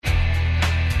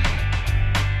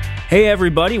Hey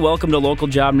everybody, welcome to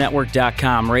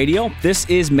localjobnetwork.com radio. This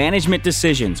is Management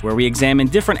Decisions, where we examine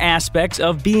different aspects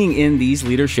of being in these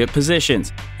leadership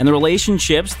positions and the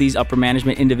relationships these upper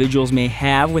management individuals may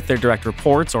have with their direct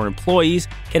reports or employees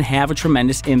can have a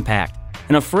tremendous impact.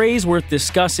 And a phrase worth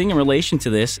discussing in relation to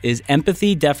this is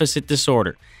empathy deficit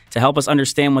disorder. To help us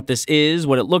understand what this is,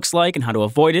 what it looks like, and how to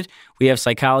avoid it, we have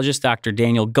psychologist Dr.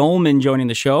 Daniel Goleman joining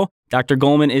the show. Dr.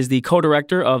 Goleman is the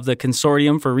co-director of the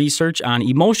Consortium for Research on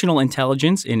Emotional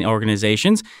Intelligence in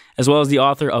Organizations, as well as the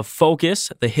author of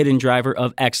Focus, the Hidden Driver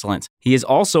of Excellence. He is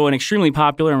also an extremely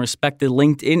popular and respected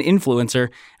LinkedIn influencer,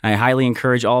 and I highly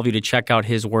encourage all of you to check out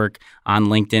his work on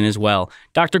LinkedIn as well.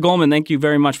 Dr. Goleman, thank you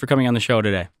very much for coming on the show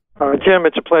today. Jim,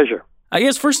 it's a pleasure. I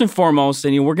guess first and foremost,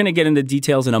 and we're going to get into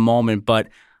details in a moment, but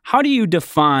how do you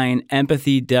define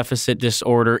empathy deficit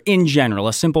disorder in general?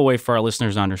 A simple way for our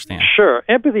listeners to understand. Sure.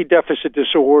 Empathy deficit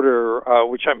disorder,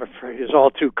 which I'm afraid is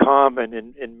all too common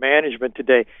in management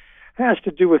today, has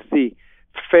to do with the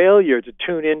failure to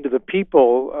tune into the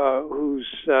people whose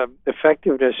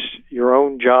effectiveness your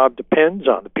own job depends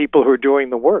on, the people who are doing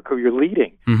the work, who you're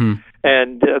leading. Mm-hmm.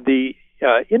 And the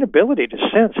inability to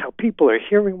sense how people are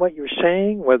hearing what you're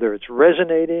saying, whether it's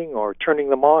resonating or turning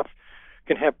them off,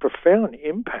 can have profound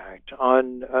impact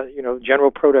on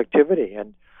general productivity,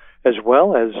 and as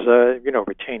well as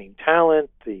retaining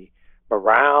talent, the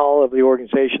morale of the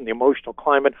organization, the emotional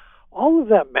climate. All of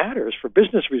that matters for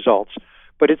business results,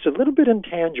 but it's a little bit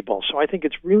intangible. So I think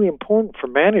it's really important for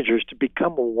managers to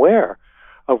become aware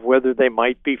of whether they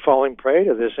might be falling prey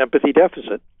to this empathy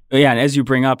deficit. Yeah, and as you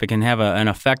bring up, it can have an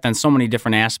effect on so many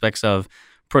different aspects of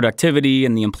productivity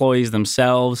and the employees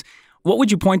themselves. What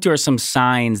would you point to are some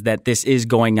signs that this is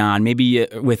going on, maybe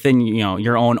within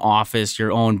your own office,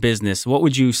 your own business? What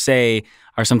would you say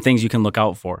are some things you can look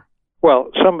out for? Well,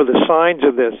 some of the signs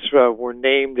of this were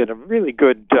named in a really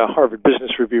good Harvard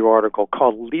Business Review article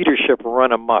called Leadership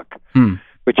Run Amok,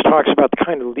 which talks about the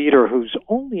kind of leader who's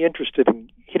only interested in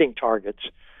hitting targets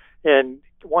and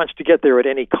wants to get there at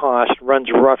any cost, runs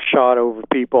roughshod over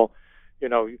people,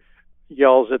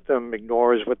 yells at them,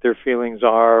 ignores what their feelings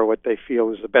are, what they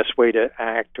feel is the best way to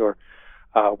act, or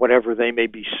whatever they may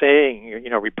be saying,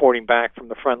 reporting back from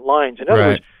the front lines. In other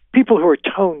words, people who are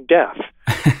tone deaf.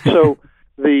 So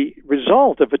the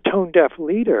result of a tone deaf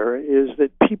leader is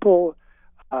that people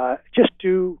just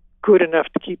do good enough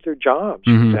to keep their jobs,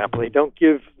 for example. They don't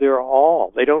give their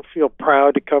all. They don't feel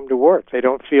proud to come to work. They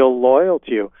don't feel loyal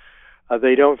to you.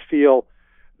 They don't feel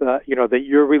that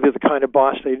you're really the kind of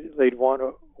boss they'd want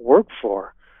to work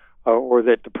for, or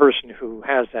that the person who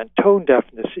has that tone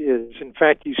deafness is. In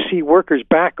fact, you see workers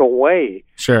back away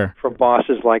from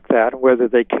bosses like that, whether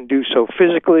they can do so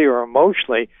physically or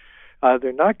emotionally.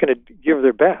 They're not going to give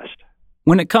their best.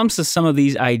 When it comes to some of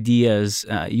these ideas,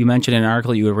 you mentioned in an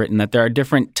article you had written that there are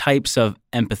different types of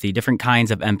empathy, different kinds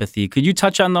of empathy. Could you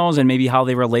touch on those and maybe how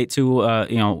they relate to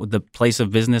the place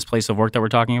of business, place of work that we're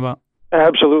talking about?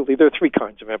 Absolutely. There are three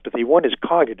kinds of empathy. One is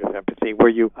cognitive empathy, where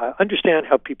you understand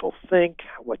how people think,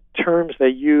 what terms they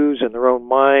use in their own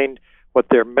mind, what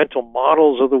their mental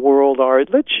models of the world are.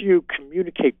 It lets you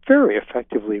communicate very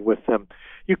effectively with them.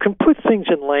 You can put things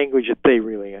in language that they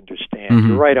really understand.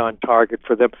 You're right on target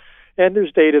for them. And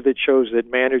there's data that shows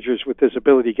that managers with this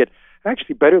ability get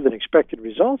actually better than expected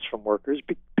results from workers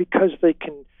because they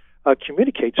can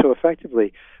communicate so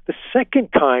effectively. The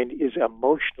second kind is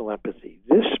emotional empathy.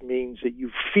 This means that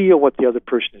you feel what the other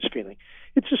person is feeling.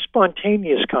 It's a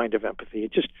spontaneous kind of empathy.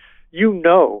 It just,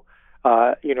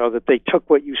 that they took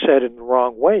what you said in the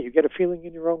wrong way. You get a feeling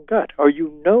in your own gut, or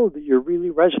that you're really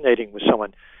resonating with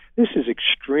someone. This is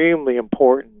extremely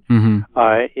important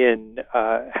in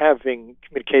having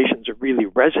communications that really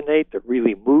resonate, that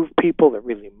really move people, that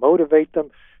really motivate them.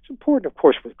 It's important, of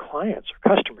course, with clients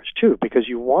or customers, too, because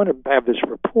you want to have this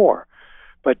rapport.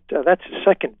 But that's a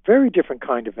second, very different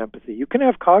kind of empathy. You can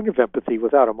have cognitive empathy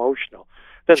without emotional.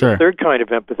 Then the third kind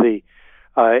of empathy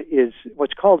is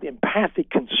what's called empathic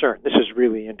concern. This is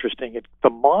really interesting. The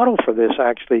model for this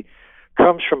actually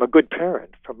comes from a good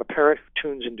parent, from a parent who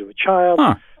tunes into a child,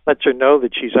 lets her know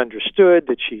that she's understood,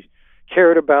 that she's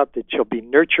cared about, that she'll be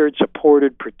nurtured,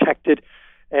 supported, protected.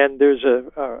 And there's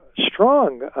a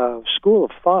strong school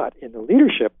of thought in the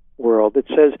leadership world that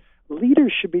says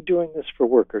leaders should be doing this for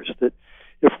workers, that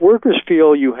if workers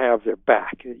feel you have their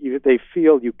back, they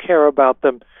feel you care about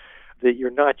them, that you're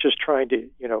not just trying to,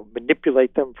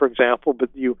 manipulate them, for example, but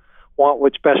you want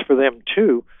what's best for them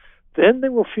too, then they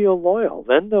will feel loyal.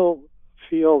 Then they'll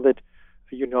feel that,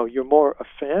 you're more a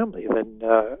family than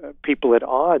people at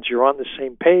odds. You're on the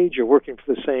same page. You're working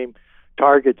for the same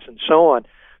targets and so on.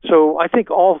 So I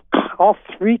think all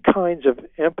three kinds of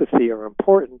empathy are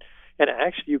important. and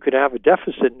actually you could have a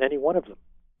deficit in any one of them.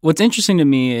 What's interesting to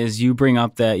me is you bring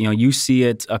up that, you see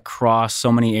it across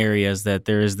so many areas that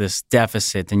there is this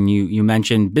deficit, and you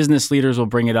mentioned business leaders will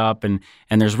bring it up and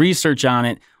there's research on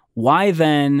it. Why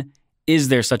then is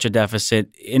there such a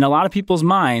deficit in a lot of people's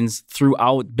minds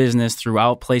throughout business,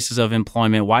 throughout places of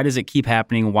employment? Why does it keep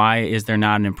happening? Why is there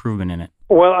not an improvement in it?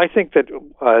 Well, I think that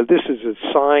this is a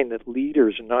sign that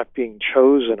leaders are not being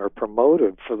chosen or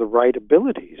promoted for the right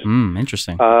abilities.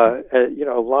 Interesting.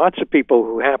 Lots of people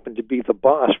who happen to be the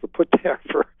boss were put there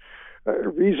for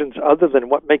reasons other than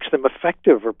what makes them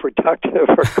effective or productive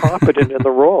or competent in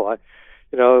the role.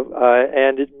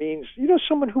 And it means,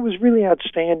 someone who was really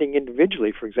outstanding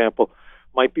individually, for example,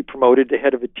 might be promoted to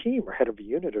head of a team or head of a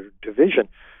unit or division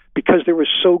because they were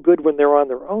so good when they're on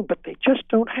their own, but they just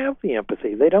don't have the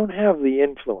empathy. They don't have the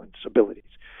influence abilities.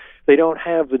 They don't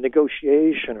have the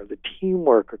negotiation or the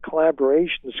teamwork or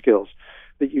collaboration skills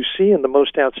that you see in the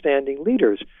most outstanding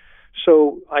leaders.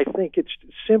 So I think it's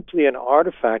simply an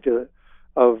artifact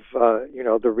of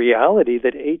the reality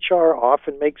that HR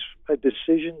often makes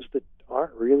decisions that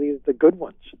aren't really the good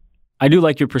ones. I do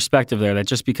like your perspective there, that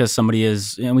just because somebody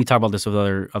is, and we talk about this with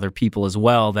other people as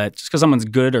well, that just because someone's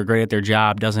good or great at their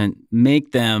job doesn't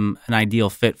make them an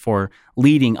ideal fit for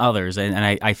leading others. And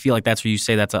I feel like that's where you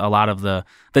say that's a lot of the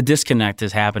disconnect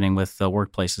is happening with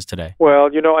workplaces today. Well,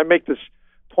 I make this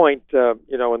point, in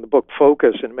the book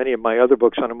Focus and many of my other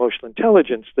books on emotional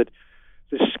intelligence, that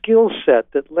the skill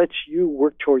set that lets you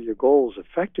work toward your goals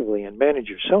effectively and manage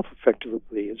yourself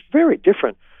effectively is very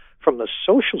different from the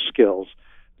social skills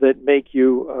that make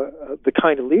you the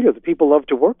kind of leader that people love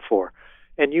to work for.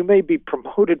 And you may be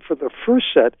promoted for the first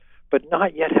set, but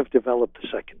not yet have developed the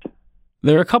second.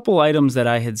 There are a couple items that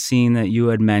I had seen that you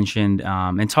had mentioned,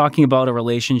 and talking about a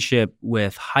relationship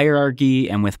with hierarchy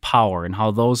and with power and how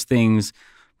those things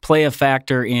play a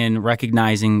factor in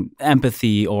recognizing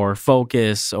empathy or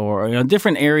focus or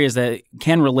different areas that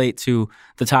can relate to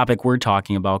the topic we're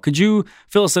talking about. Could you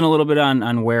fill us in a little bit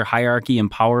on where hierarchy and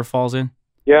power falls in?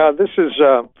 Yeah, this is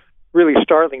really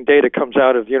startling data comes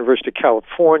out of the University of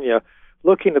California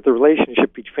looking at the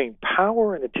relationship between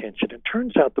power and attention. It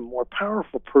turns out the more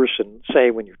powerful person,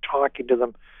 say when you're talking to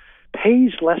them,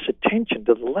 pays less attention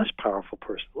to the less powerful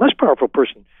person. The less powerful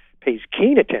person pays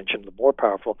keen attention to the more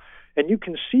powerful. And you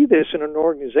can see this in an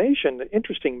organization. The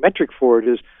interesting metric for it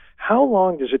is how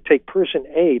long does it take person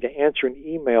A to answer an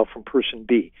email from person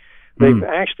B? They've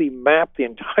actually mapped the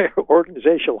entire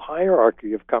organizational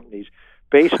hierarchy of companies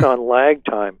based on lag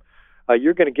time.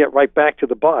 You're going to get right back to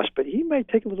the boss, but he may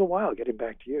take a little while getting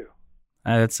back to you.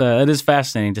 It is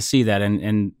fascinating to see that,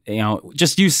 and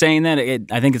just you saying that,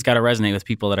 I think it's got to resonate with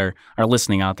people that are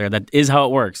listening out there. That is how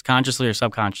it works, consciously or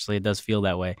subconsciously. It does feel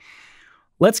that way.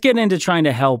 Let's get into trying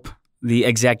to help the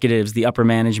executives, the upper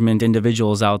management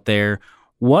individuals out there.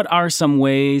 What are some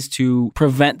ways to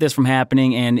prevent this from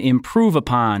happening and improve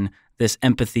upon this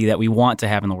empathy that we want to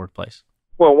have in the workplace?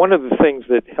 Well, one of the things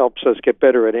that helps us get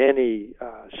better at any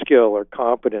skill or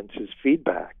competence is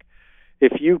feedback.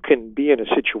 If you can be in a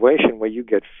situation where you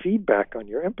get feedback on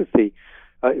your empathy,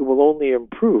 it will only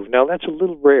improve. Now, that's a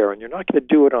little rare, and you're not going to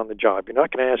do it on the job. You're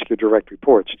not going to ask your direct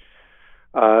reports.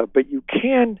 But you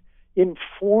can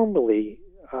informally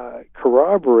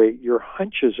corroborate your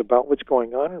hunches about what's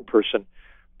going on in a person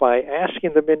by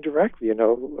asking them indirectly.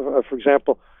 For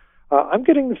example, I'm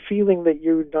getting the feeling that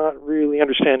you're not really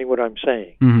understanding what I'm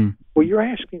saying. Mm-hmm. Well, you're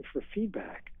asking for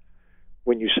feedback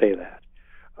when you say that.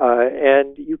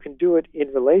 And you can do it in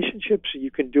relationships.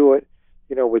 You can do it,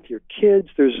 with your kids.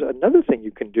 There's another thing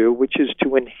you can do, which is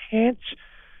to enhance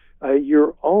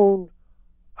your own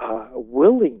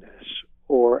willingness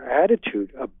or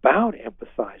attitude about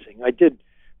empathizing.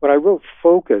 When I wrote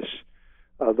Focus,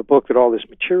 the book that all this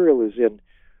material is in,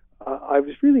 I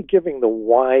was really giving the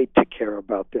why to care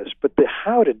about this, but the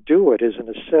how to do it is in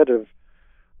a set of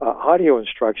audio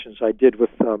instructions I did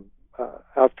with an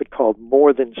outfit called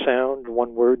More Than Sound,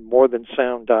 one word,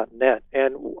 morethansound.net.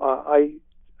 And I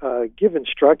give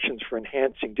instructions for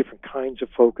enhancing different kinds of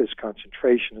focus,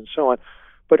 concentration, and so on,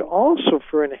 but also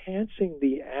for enhancing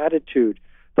the attitude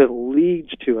that leads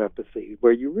to empathy,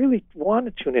 where you really want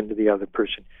to tune into the other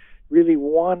person, really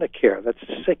want to care. That's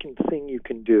the second thing you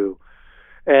can do.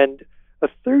 And a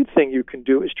third thing you can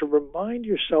do is to remind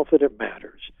yourself that it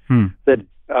matters, that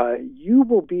you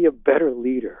will be a better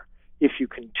leader if you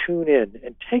can tune in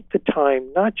and take the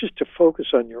time not just to focus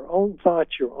on your own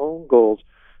thoughts, your own goals,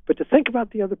 but to think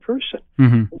about the other person.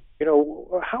 Mm-hmm.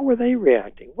 How are they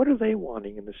reacting? What are they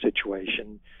wanting in the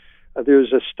situation?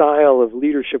 There's a style of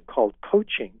leadership called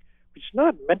coaching, which is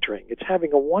not mentoring. It's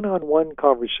having a one-on-one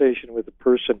conversation with a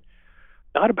person,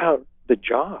 not about the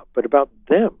job, but about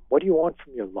them. What do you want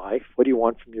from your life? What do you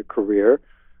want from your career?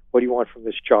 What do you want from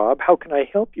this job? How can I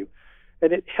help you?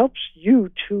 And it helps you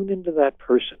tune into that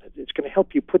person. It's going to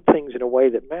help you put things in a way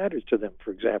that matters to them,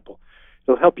 for example.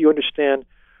 It'll help you understand,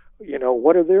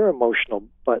 what are their emotional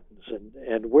buttons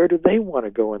and where do they want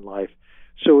to go in life.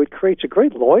 So it creates a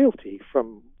great loyalty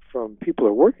from people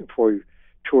who are working for you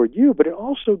toward you, but it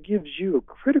also gives you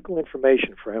critical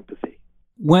information for empathy.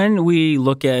 When we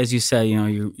look at, as you said,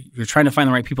 you're trying to find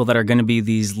the right people that are going to be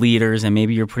these leaders, and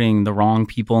maybe you're putting the wrong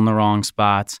people in the wrong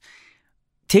spots.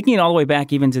 Taking it all the way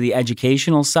back even to the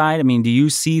educational side, I mean, do you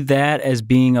see that as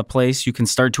being a place you can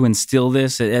start to instill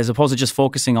this, as opposed to just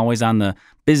focusing always on the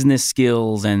business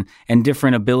skills and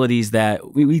different abilities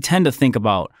that we tend to think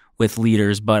about with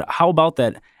leaders? But how about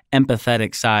that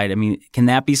empathetic side? I mean, can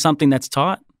that be something that's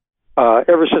taught?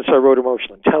 Ever since I wrote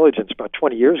Emotional Intelligence about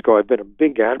 20 years ago, I've been a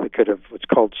big advocate of what's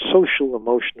called social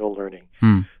emotional learning.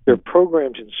 There are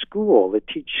programs in school that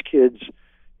teach kids,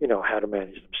 how to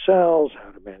manage themselves,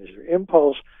 how to manage their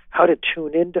impulse, how to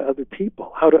tune into other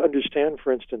people, how to understand,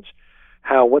 for instance,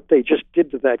 how what they just did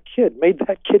to that kid made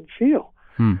that kid feel.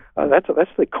 That's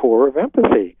the core of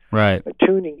empathy. Right.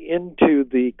 Tuning into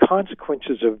the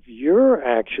consequences of your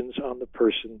actions on the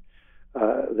person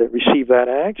that received that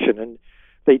action. And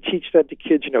they teach that to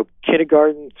kids,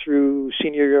 kindergarten through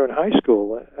senior year in high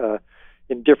school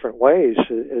in different ways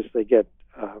as they get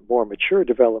more mature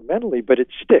developmentally, but it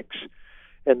sticks.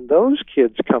 And those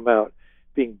kids come out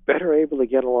being better able to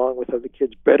get along with other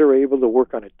kids, better able to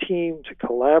work on a team, to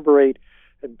collaborate,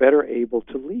 and better able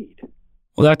to lead.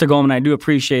 Well, Dr. Goldman, I do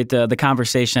appreciate the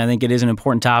conversation. I think it is an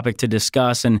important topic to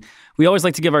discuss, and we always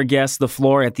like to give our guests the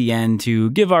floor at the end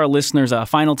to give our listeners a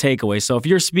final takeaway. So if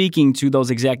you're speaking to those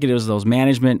executives, those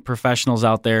management professionals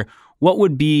out there, what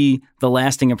would be the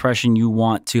lasting impression you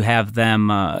want to have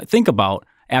them think about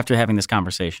after having this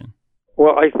conversation?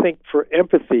 Well, I think for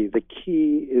empathy, the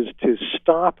key is to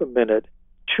stop a minute,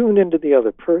 tune into the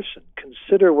other person,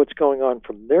 consider what's going on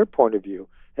from their point of view,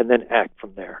 and then act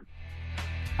from there.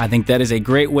 I think that is a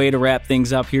great way to wrap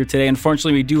things up here today.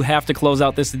 Unfortunately, we do have to close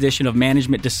out this edition of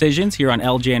Management Decisions here on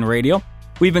LJN Radio.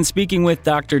 We've been speaking with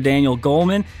Dr. Daniel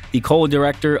Goleman, the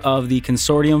co-director of the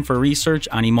Consortium for Research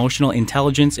on Emotional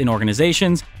Intelligence in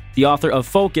Organizations, the author of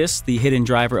Focus, the Hidden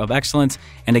Driver of Excellence,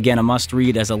 and again, a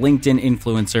must-read as a LinkedIn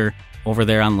influencer over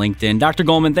there on LinkedIn. Dr.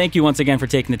 Goleman, thank you once again for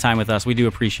taking the time with us. We do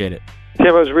appreciate it. Tim,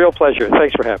 it was a real pleasure.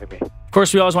 Thanks for having me. Of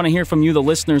course, we always want to hear from you, the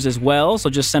listeners, as well.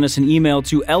 So just send us an email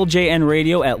to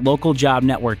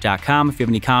ljnradio@localjobnetwork.com if you have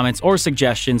any comments or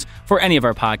suggestions for any of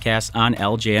our podcasts on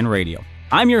LJN Radio.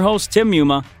 I'm your host, Tim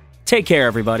Muma. Take care,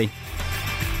 everybody.